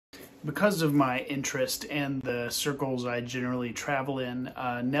Because of my interest and the circles I generally travel in,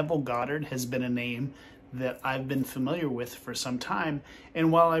 Neville Goddard has been a name that I've been familiar with for some time.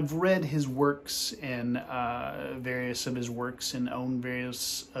 And while I've read his works and various of his works and owned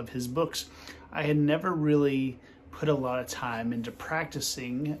various of his books, I had never really put a lot of time into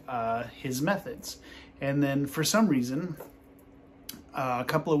practicing his methods. And then for some reason, a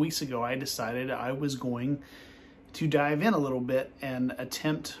couple of weeks ago, I decided I was going to dive in a little bit and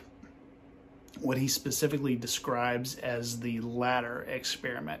attempt what he specifically describes as the ladder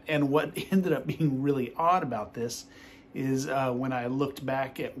experiment. And what ended up being really odd about this is when I looked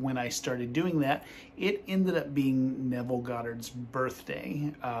back at when I started doing that, it ended up being Neville Goddard's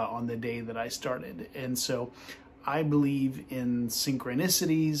birthday on the day that I started. And so I believe in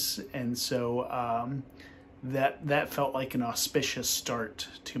synchronicities, and so that felt like an auspicious start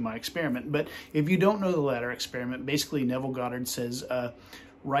to my experiment. But if you don't know the ladder experiment, basically Neville Goddard says,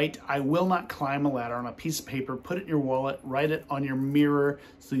 write, "I will not climb a ladder" on a piece of paper, put it in your wallet, write it on your mirror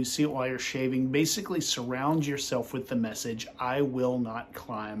so you see it while you're shaving. Basically surround yourself with the message, "I will not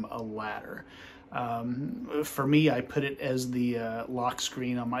climb a ladder." For me, I put it as the lock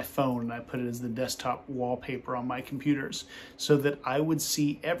screen on my phone, and I put it as the desktop wallpaper on my computers so that I would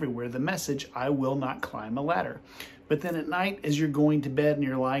see everywhere the message, "I will not climb a ladder." But then at night, as you're going to bed and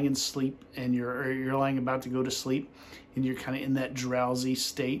you're lying in sleep and you're lying about to go to sleep and you're kind of in that drowsy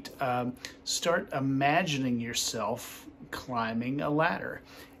state, start imagining yourself climbing a ladder.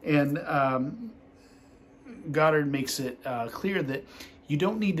 And Goddard makes it clear that you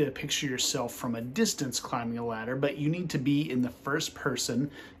don't need to picture yourself from a distance climbing a ladder, but you need to be in the first person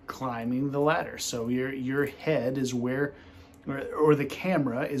climbing the ladder. So your head is where, or the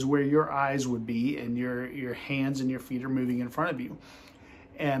camera is where your eyes would be, and your hands and your feet are moving in front of you.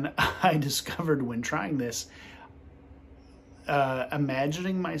 And I discovered when trying this,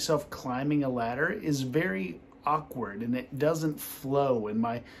 imagining myself climbing a ladder is very awkward, and it doesn't flow, and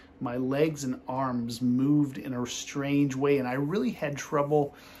my legs and arms moved in a strange way, and I really had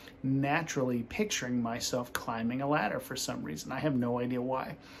trouble naturally picturing myself climbing a ladder for some reason. I have no idea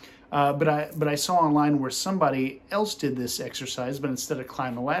why. But I saw online where somebody else did this exercise, but instead of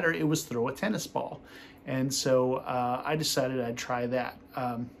climb a ladder, it was throw a tennis ball. And so I decided I'd try that.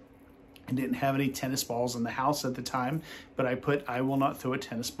 I didn't have any tennis balls in the house at the time, but I put "I will not throw a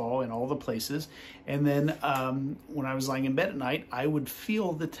tennis ball" in all the places. And then when I was lying in bed at night, I would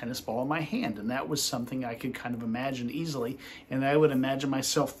feel the tennis ball in my hand, and that was something I could kind of imagine easily. And I would imagine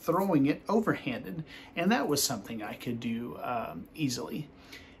myself throwing it overhanded, and that was something I could do easily.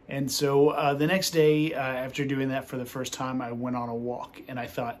 And so the next day, after doing that for the first time, I went on a walk, and I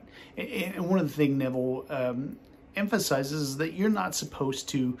thought, and one of the things Neville emphasizes is that you're not supposed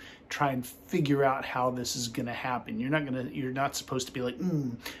to try and figure out how this is going to happen. You're not supposed to be like,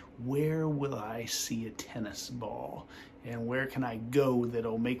 where will I see a tennis ball? And where can I go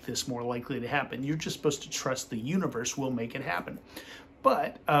that'll make this more likely to happen? You're just supposed to trust the universe will make it happen.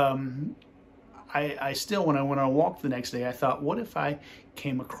 But I still, when I went on a walk the next day, I thought, what if I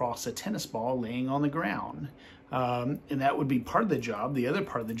came across a tennis ball laying on the ground? And that would be part of the job. The other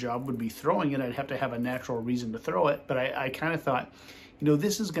part of the job would be throwing it. I'd have to have a natural reason to throw it. But I kind of thought,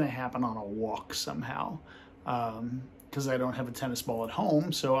 this is going to happen on a walk somehow, because I don't have a tennis ball at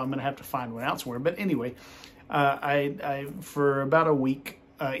home, so I'm going to have to find one elsewhere. But anyway, I for about a week,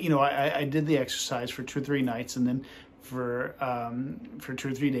 I did the exercise for 2 or 3 nights, and then for 2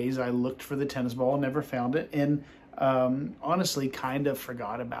 or 3 days, I looked for the tennis ball, never found it, and honestly, kind of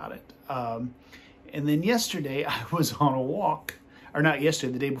forgot about it. And then yesterday I was on a walk, or not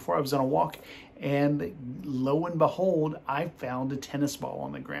yesterday, the day before I was on a walk, and lo and behold, I found a tennis ball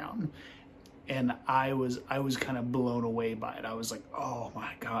on the ground. And I was kind of blown away by it. I was like, oh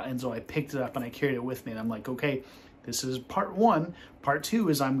my God. And so I picked it up and I carried it with me, and I'm like, okay, this is part one. Part two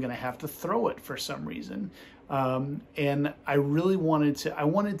is I'm going to have to throw it for some reason. And I really wanted to,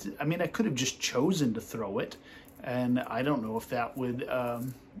 I mean, I could have just chosen to throw it, and I don't know if that would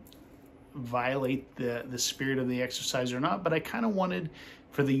violate the spirit of the exercise or not, but I kind of wanted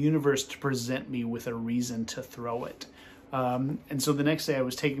for the universe to present me with a reason to throw it. And so the next day I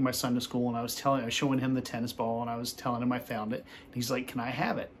was taking my son to school, and I was showing him the tennis ball, and I was telling him I found it. And he's like, "Can I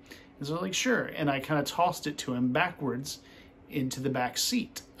have it?" And so I was like, "Sure." And I kind of tossed it to him backwards into the back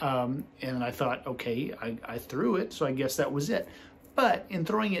seat. And I thought, okay, I threw it, so I guess that was it. But in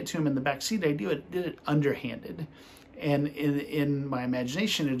throwing it to him in the back seat, I did it underhanded. And in my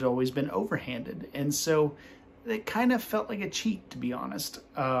imagination, it had always been overhanded. And so it kind of felt like a cheat, to be honest.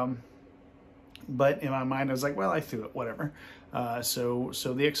 But in my mind, I was like, well, I threw it, whatever. So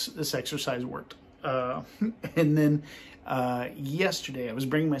this exercise worked. And then yesterday I was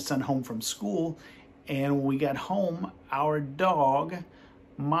bringing my son home from school, and when we got home, our dog,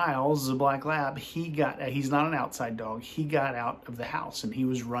 Miles, the black lab, he's not an outside dog. He got out of the house and he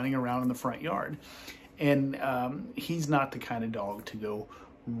was running around in the front yard. And he's not the kind of dog to go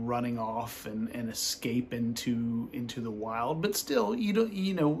running off and escape into the wild, but still,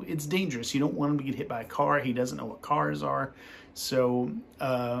 it's dangerous. You don't want him to get hit by a car. He doesn't know what cars are. So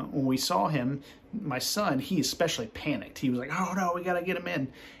when we saw him, my son, he especially panicked. He was like, oh no, we gotta get him in.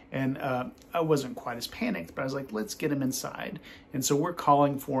 And I wasn't quite as panicked, but I was like, let's get him inside. And so we're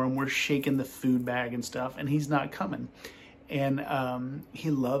calling for him, we're shaking the food bag and stuff, and he's not coming. And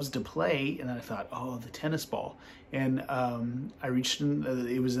he loves to play, and I thought, oh, the tennis ball. And I reached in,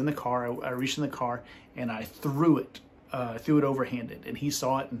 it was in the car, I reached in the car, and I threw it overhanded. And he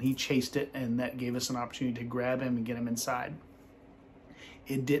saw it, and he chased it, and that gave us an opportunity to grab him and get him inside.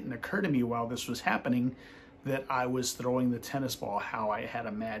 It didn't occur to me while this was happening that I was throwing the tennis ball how I had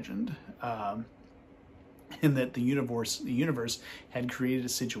imagined. And that the universe had created a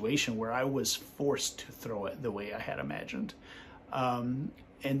situation where I was forced to throw it the way I had imagined.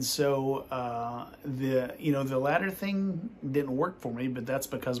 And so the ladder thing didn't work for me, but that's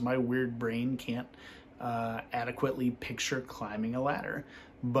because my weird brain can't adequately picture climbing a ladder.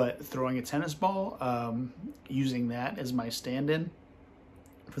 But throwing a tennis ball, using that as my stand-in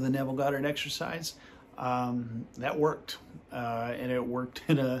for the Neville Goddard exercise, that worked, and it worked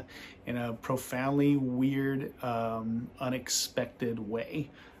in a profoundly weird, unexpected way.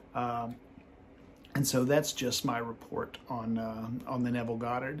 And so that's just my report on the Neville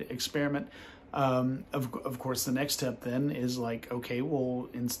Goddard experiment. Of course, the next step then is like, okay, well,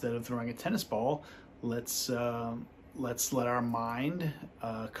 instead of throwing a tennis ball, let's let our mind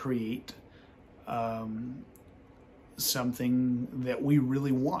create something that we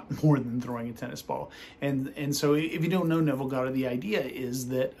really want more than throwing a tennis ball. And so if you don't know Neville Goddard, the idea is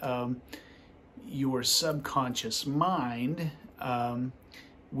that your subconscious mind,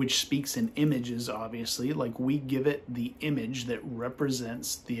 which speaks in images, obviously, like we give it the image that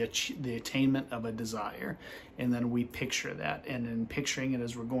represents the attainment of a desire, and then we picture that. And in picturing it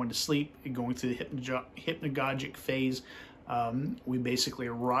as we're going to sleep, going through the hypnagogic phase, we basically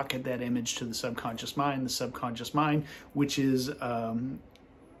rocket that image to the subconscious mind, which is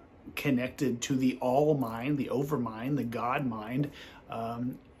connected to the all mind, the overmind, the God mind.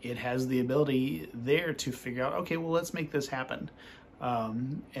 It has the ability there to figure out, okay, well, let's make this happen.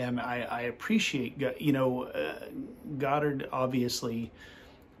 And I appreciate, Goddard obviously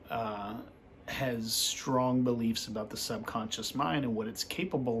has strong beliefs about the subconscious mind and what it's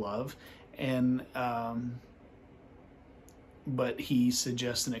capable of, and but he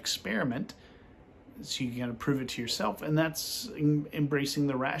suggests an experiment so you can kind of prove it to yourself, and that's embracing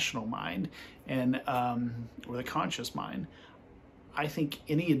the rational mind and or the conscious mind. I think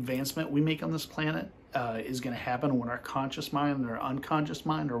any advancement we make on this planet is going to happen when our conscious mind and our unconscious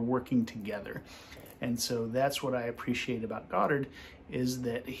mind are working together. And so that's what I appreciate about Goddard, is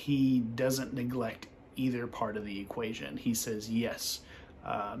that he doesn't neglect either part of the equation. He says, yes,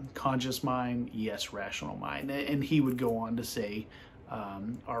 conscious mind, yes, rational mind. And he would go on to say,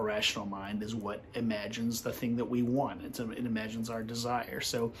 our rational mind is what imagines the thing that we want. It imagines our desire.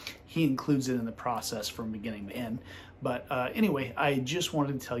 So he includes it in the process from beginning to end. But anyway, I just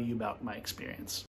wanted to tell you about my experience.